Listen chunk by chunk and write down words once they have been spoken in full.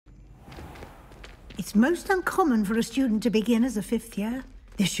It's most uncommon for a student to begin as a fifth year.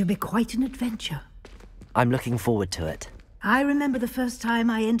 This should be quite an adventure. I'm looking forward to it. I remember the first time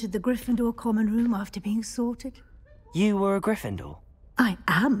I entered the Gryffindor common room after being sorted. You were a Gryffindor? I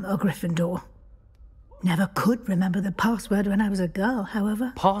am a Gryffindor. Never could remember the password when I was a girl,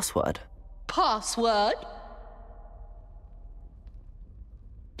 however. Password? Password?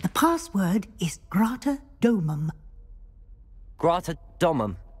 The password is Grata Domum. Grata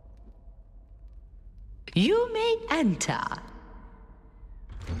Domum. You may enter.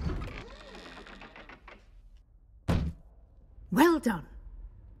 Well done.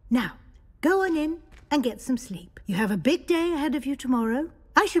 Now, go on in and get some sleep. You have a big day ahead of you tomorrow.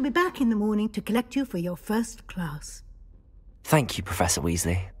 I shall be back in the morning to collect you for your first class. Thank you, Professor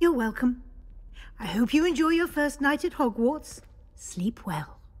Weasley. You're welcome. I hope you enjoy your first night at Hogwarts. Sleep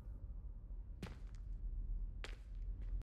well.